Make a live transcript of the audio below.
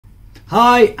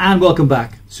Hi and welcome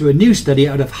back. So a new study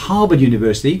out of Harvard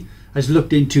University has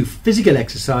looked into physical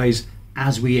exercise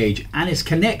as we age and its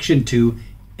connection to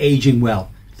aging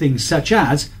well. Things such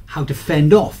as how to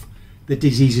fend off the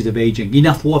diseases of aging.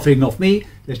 Enough waffling off me,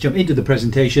 let's jump into the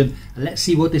presentation and let's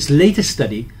see what this latest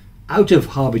study out of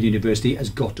Harvard University has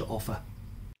got to offer.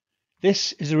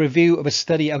 This is a review of a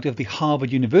study out of the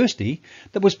Harvard University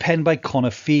that was penned by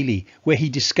Connor Feely, where he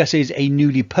discusses a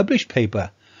newly published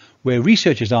paper where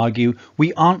researchers argue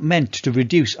we aren't meant to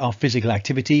reduce our physical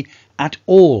activity at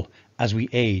all as we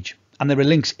age. And there are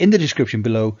links in the description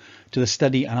below to the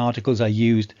study and articles I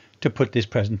used to put this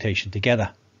presentation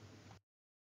together.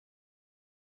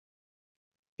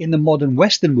 In the modern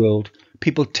Western world,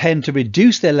 people tend to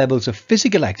reduce their levels of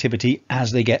physical activity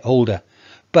as they get older.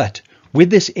 But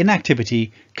with this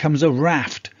inactivity comes a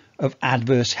raft of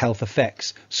adverse health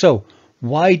effects. So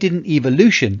why didn't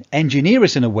evolution engineer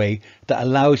us in a way that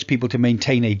allows people to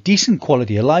maintain a decent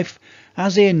quality of life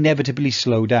as they inevitably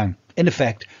slow down? In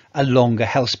effect, a longer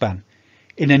health span.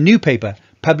 In a new paper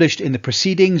published in the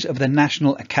Proceedings of the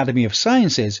National Academy of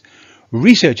Sciences,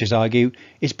 researchers argue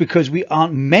it's because we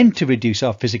aren't meant to reduce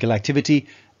our physical activity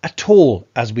at all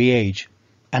as we age.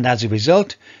 And as a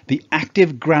result, the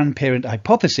Active Grandparent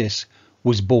Hypothesis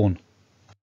was born.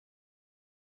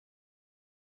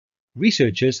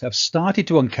 Researchers have started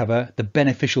to uncover the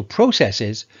beneficial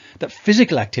processes that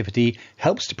physical activity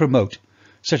helps to promote,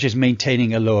 such as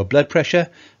maintaining a lower blood pressure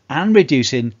and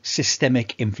reducing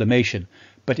systemic inflammation.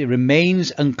 But it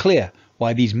remains unclear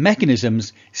why these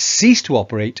mechanisms cease to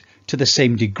operate to the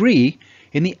same degree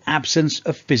in the absence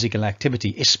of physical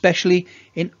activity, especially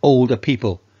in older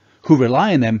people who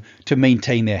rely on them to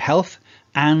maintain their health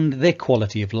and their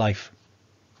quality of life.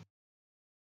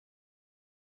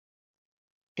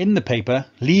 In the paper,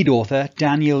 lead author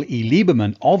Daniel E.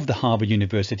 Lieberman of the Harvard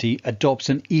University adopts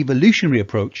an evolutionary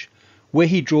approach where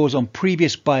he draws on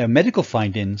previous biomedical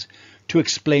findings to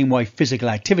explain why physical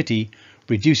activity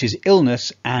reduces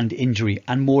illness and injury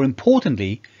and, more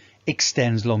importantly,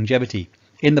 extends longevity.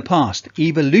 In the past,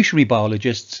 evolutionary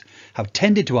biologists have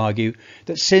tended to argue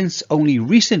that since only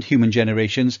recent human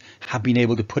generations have been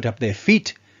able to put up their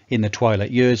feet in the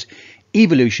twilight years,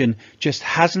 evolution just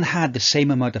hasn't had the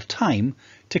same amount of time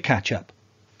to catch up.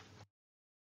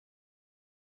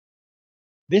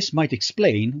 This might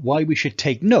explain why we should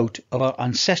take note of our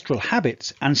ancestral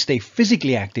habits and stay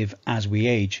physically active as we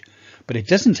age, but it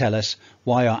doesn't tell us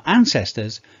why our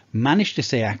ancestors managed to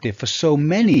stay active for so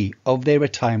many of their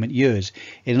retirement years.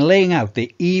 In laying out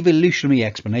the evolutionary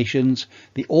explanations,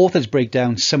 the authors break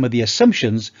down some of the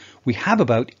assumptions we have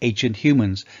about ancient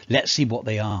humans. Let's see what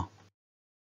they are.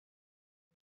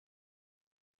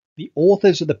 The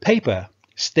authors of the paper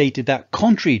stated that,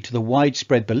 contrary to the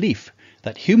widespread belief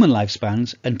that human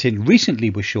lifespans until recently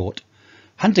were short,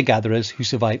 hunter-gatherers who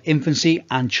survive infancy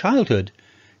and childhood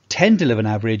tend to live an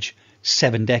average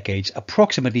 7 decades,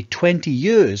 approximately 20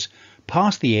 years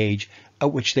past the age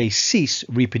at which they cease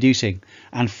reproducing,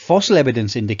 and fossil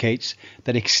evidence indicates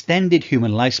that extended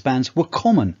human lifespans were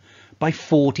common by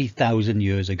 40,000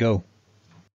 years ago.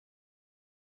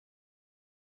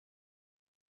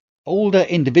 Older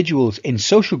individuals in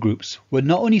social groups were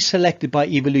not only selected by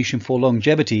evolution for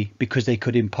longevity because they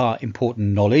could impart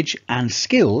important knowledge and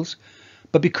skills,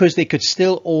 but because they could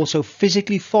still also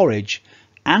physically forage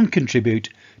and contribute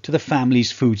to the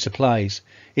family's food supplies,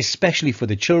 especially for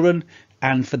the children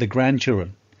and for the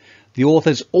grandchildren. The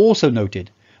authors also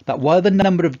noted that while the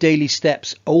number of daily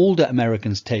steps older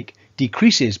Americans take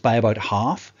decreases by about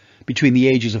half between the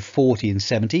ages of 40 and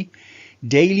 70,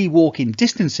 daily walking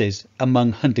distances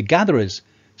among hunter-gatherers,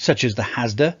 such as the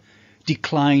Hasda,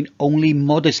 decline only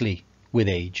modestly with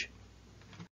age.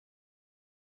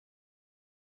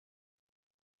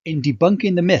 In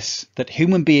debunking the myths that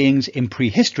human beings in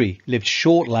prehistory lived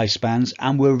short lifespans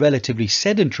and were relatively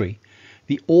sedentary,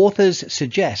 the authors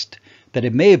suggest that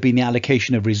it may have been the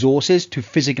allocation of resources to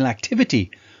physical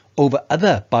activity over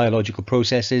other biological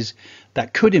processes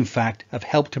that could in fact have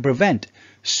helped to prevent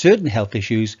certain health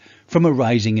issues from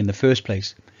arising in the first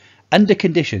place. Under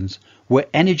conditions where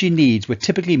energy needs were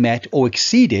typically met or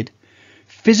exceeded,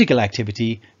 physical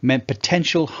activity meant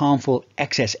potential harmful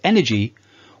excess energy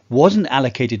wasn't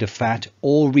allocated to fat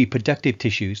or reproductive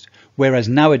tissues, whereas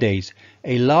nowadays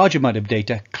a large amount of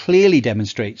data clearly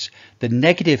demonstrates the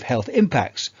negative health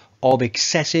impacts of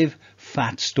excessive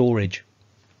fat storage.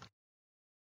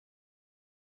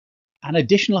 An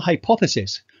additional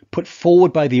hypothesis put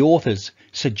forward by the authors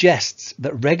suggests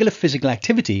that regular physical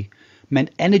activity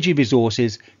meant energy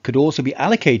resources could also be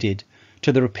allocated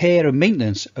to the repair and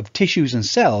maintenance of tissues and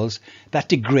cells that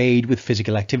degrade with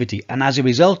physical activity and as a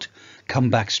result come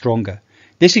back stronger.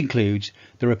 This includes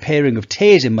the repairing of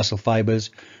tears in muscle fibers,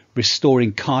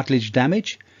 restoring cartilage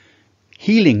damage,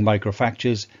 healing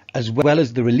microfractures, as well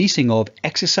as the releasing of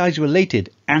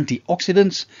exercise-related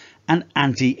antioxidants and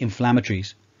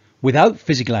anti-inflammatories. Without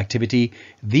physical activity,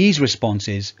 these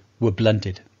responses were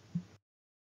blunted.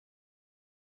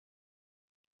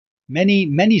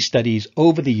 Many studies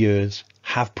over the years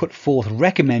have put forth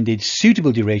recommended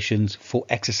suitable durations for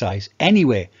exercise,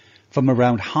 anywhere from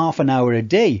around half an hour a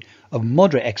day of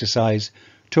moderate exercise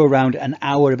to around an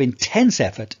hour of intense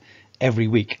effort every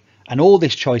week. And all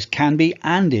this choice can be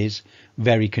and is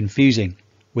very confusing.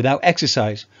 Without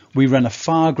exercise, we run a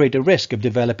far greater risk of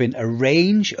developing a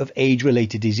range of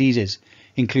age-related diseases,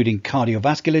 including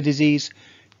cardiovascular disease,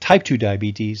 type 2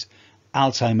 diabetes,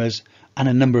 Alzheimer's, and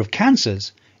a number of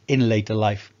cancers in later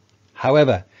life.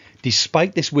 However,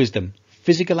 despite this wisdom,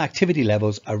 physical activity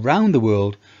levels around the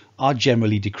world are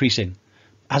generally decreasing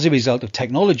as a result of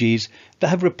technologies that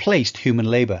have replaced human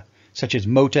labour, such as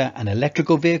motor and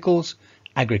electrical vehicles,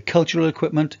 agricultural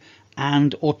equipment,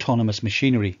 and autonomous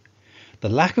machinery. The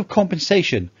lack of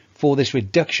compensation for this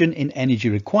reduction in energy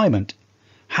requirement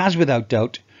has without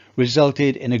doubt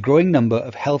resulted in a growing number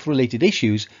of health-related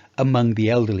issues among the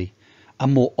elderly,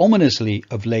 and more ominously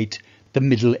of late, the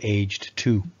middle-aged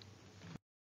too.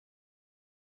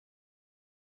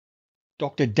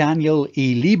 Dr. Daniel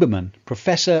E. Lieberman,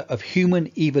 Professor of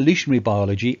Human Evolutionary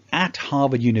Biology at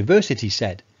Harvard University,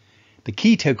 said, "The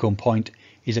key take-home point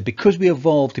is that because we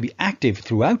evolved to be active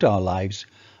throughout our lives,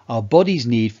 our bodies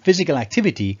need physical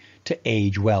activity to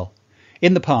age well.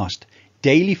 In the past,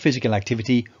 daily physical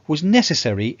activity was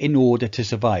necessary in order to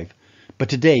survive, but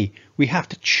today we have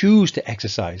to choose to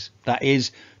exercise, that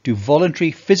is, do voluntary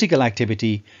physical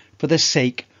activity for the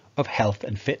sake of health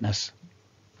and fitness."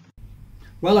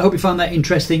 Well, I hope you found that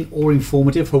interesting or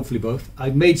informative, hopefully both.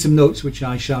 I've made some notes which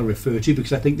I shall refer to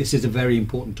because I think this is a very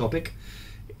important topic.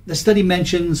 The study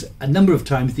mentions a number of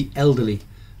times the elderly,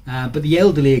 but the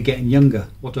elderly are getting younger.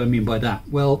 What do I mean by that?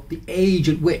 Well, the age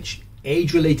at which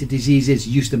age-related diseases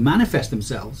used to manifest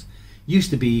themselves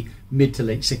used to be mid to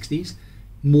late 60s.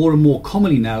 More and more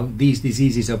commonly now, these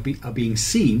diseases are being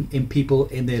seen in people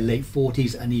in their late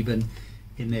 40s and even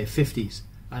in their 50s.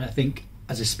 And I think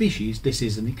as a species, this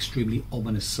is an extremely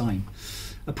ominous sign.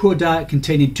 A poor diet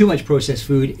containing too much processed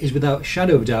food is without a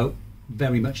shadow of doubt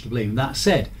very much to blame. That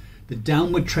said, the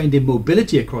downward trend in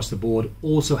mobility across the board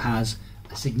also has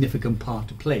a significant part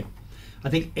to play. I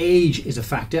think age is a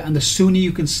factor, and the sooner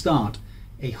you can start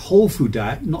a whole food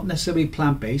diet, not necessarily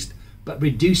plant-based, but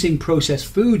reducing processed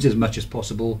foods as much as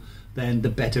possible, then the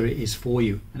better it is for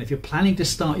you. And if you're planning to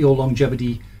start your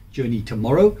longevity journey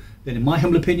tomorrow, then in my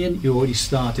humble opinion, you're already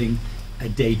starting a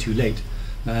day too late.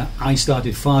 I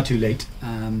started far too late,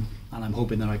 and I'm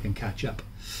hoping that I can catch up.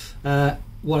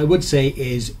 What I would say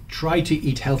is try to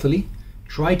eat healthily,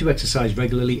 try to exercise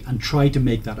regularly, and try to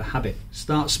make that a habit.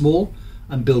 Start small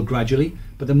and build gradually,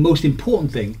 but the most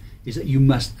important thing is that you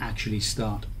must actually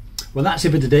start. Well, that's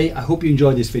it for today. I hope you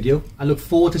enjoyed this video. I look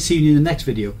forward to seeing you in the next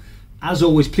video. As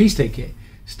always, please take care,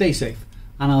 stay safe,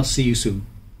 and I'll see you soon.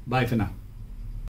 Bye for now.